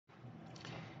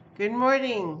Good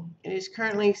morning. It is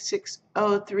currently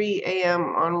 6:03 a.m.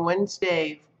 on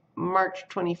Wednesday, March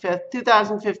 25th,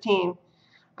 2015.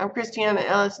 I'm Christiana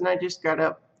Ellis and I just got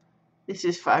up. This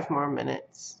is 5 more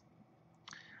minutes.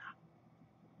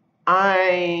 I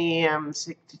am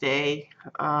sick today.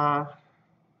 I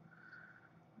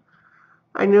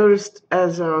noticed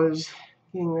as I was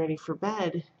getting ready for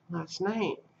bed last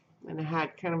night and I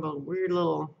had kind of a weird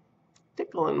little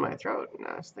tickle in my throat, and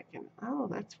I was thinking, oh,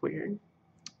 that's weird.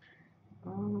 I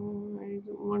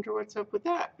wonder what's up with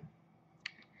that.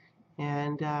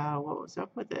 And what was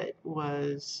up with it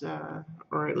was,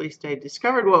 or at least I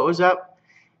discovered what was up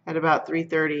at about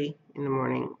 3:30 in the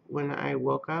morning when I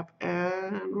woke up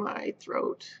and my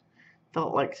throat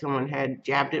felt like someone had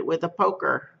jabbed it with a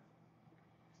poker.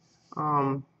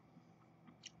 Hot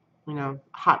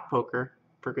poker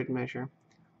for good measure.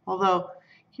 Although,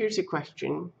 here's a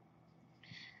question.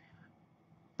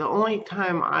 The only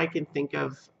time I can think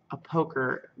of a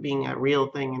poker being a real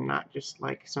thing and not just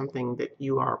like something that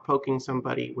you are poking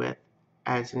somebody with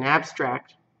as an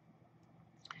abstract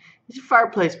is a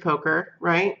fireplace poker,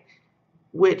 right?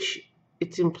 Which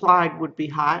it's implied would be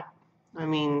hot. I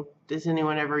mean, does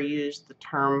anyone ever use the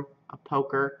term a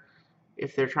poker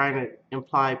if they're trying to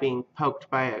imply being poked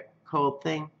by a cold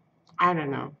thing? I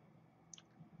don't know.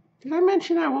 Did I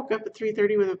mention I woke up at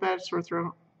 3:30 with a bad sore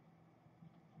throat?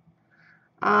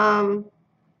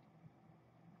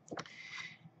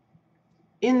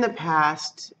 In the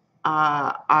past,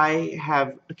 I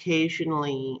have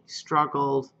occasionally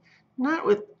struggled, not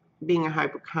with being a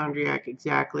hypochondriac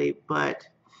exactly, but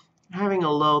having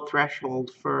a low threshold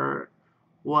for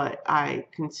what I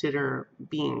consider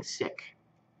being sick.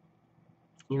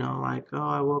 You know, like, oh,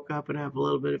 I woke up and I have a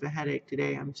little bit of a headache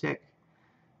today, I'm sick,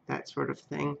 that sort of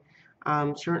thing.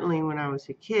 Certainly when I was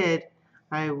a kid,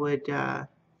 I would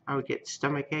get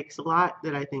stomach aches a lot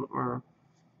that I think were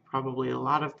probably a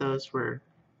lot of those were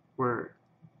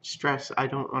stress, I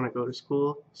don't want to go to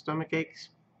school, stomach aches.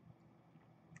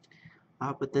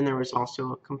 But then there was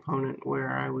also a component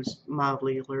where I was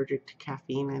mildly allergic to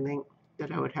caffeine, I think,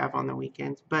 that I would have on the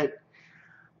weekends. But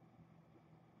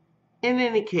in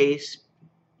any case,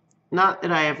 not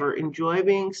that I ever enjoy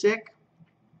being sick,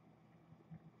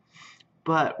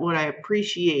 but what I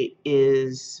appreciate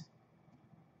is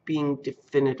being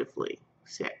definitively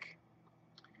sick.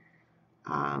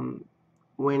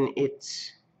 When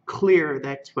it's clear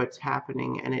that's what's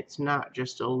happening and it's not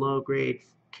just a low-grade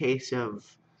case of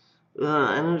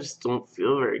I just don't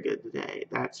feel very good today,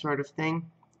 that sort of thing.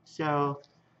 So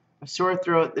a sore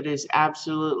throat that is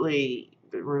absolutely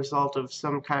the result of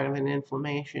some kind of an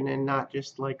inflammation and not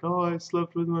just like, oh, I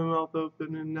slept with my mouth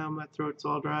open and now my throat's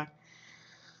all dry.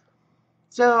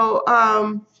 So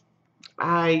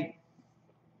I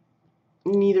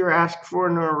neither ask for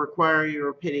nor require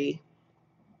your pity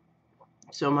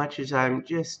so much as I'm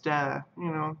just,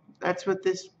 that's what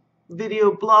this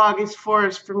video blog is for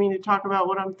me to talk about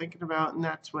what I'm thinking about, and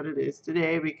that's what it is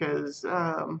today because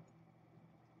I'm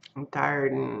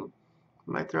tired and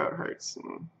my throat hurts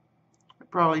and I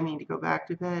probably need to go back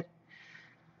to bed.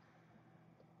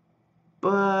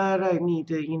 But I need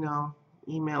to,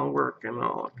 email work and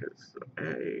all because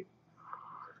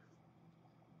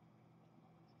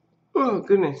oh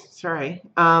goodness, sorry.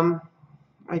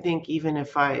 I think even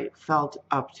if I felt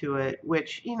up to it,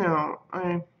 which, even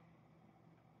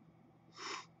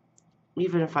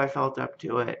if I felt up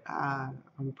to it,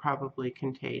 I'm probably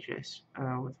contagious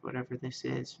with whatever this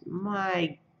is.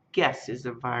 My guess is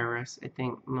a virus. I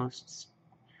think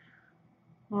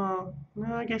well,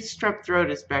 no, I guess strep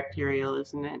throat is bacterial,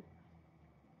 isn't it?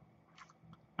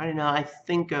 I don't know. I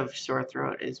think of sore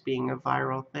throat as being a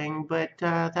viral thing, but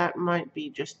that might be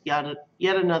just yet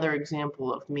another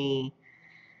example of me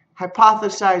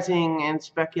hypothesizing and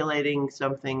speculating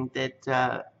something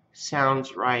that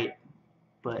sounds right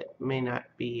but may not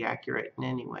be accurate in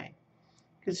any way.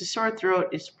 Because a sore throat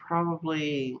is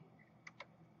probably,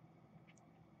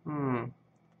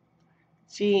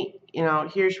 see,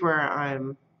 here's where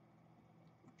I'm,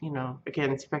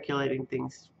 again, speculating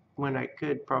things when I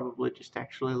could probably just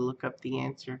actually look up the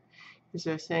answer. Because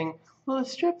they're saying, well, a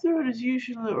strep throat is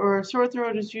usually, or a sore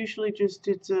throat is usually just,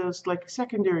 it's like a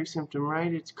secondary symptom,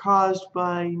 right? It's caused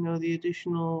by, the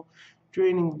additional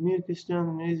draining of mucus down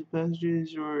the nasal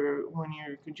passages, or when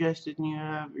you're congested and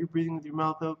you're breathing with your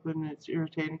mouth open, it's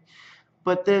irritating.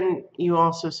 But then you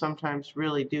also sometimes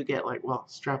really do get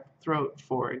strep throat,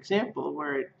 for example,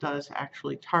 where it does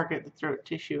actually target the throat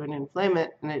tissue and inflame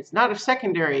it, and it's not a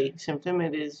secondary symptom,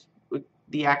 it is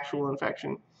the actual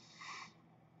infection.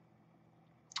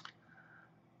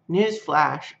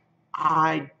 Newsflash,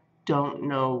 I don't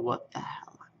know what the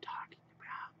hell I'm talking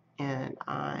about. and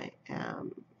I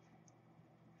am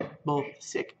both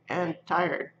sick and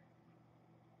tired.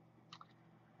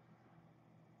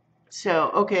 So,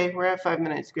 okay, we're at 5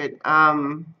 minutes. Good.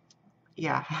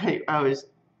 Yeah, I was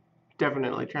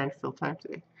definitely trying to fill time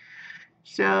today.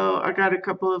 So I got a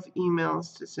couple of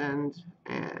emails to send,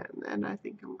 and then I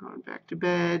think I'm going back to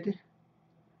bed.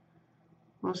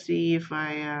 We'll see if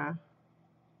I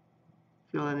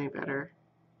feel any better.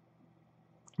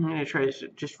 I'm going to try to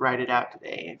just write it out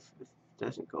today. If it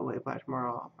doesn't go away by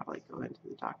tomorrow, I'll probably go into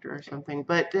the doctor or something.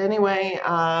 But anyway,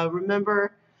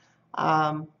 remember,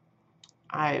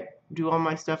 I do all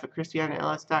my stuff at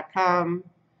christianaellis.com.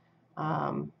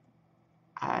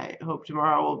 I hope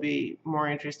tomorrow will be more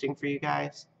interesting for you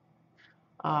guys.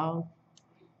 Oh,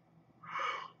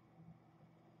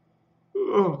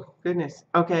 goodness.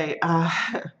 Okay.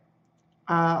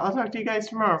 I'll talk to you guys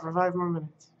tomorrow for 5 more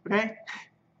minutes. Okay?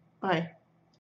 Bye.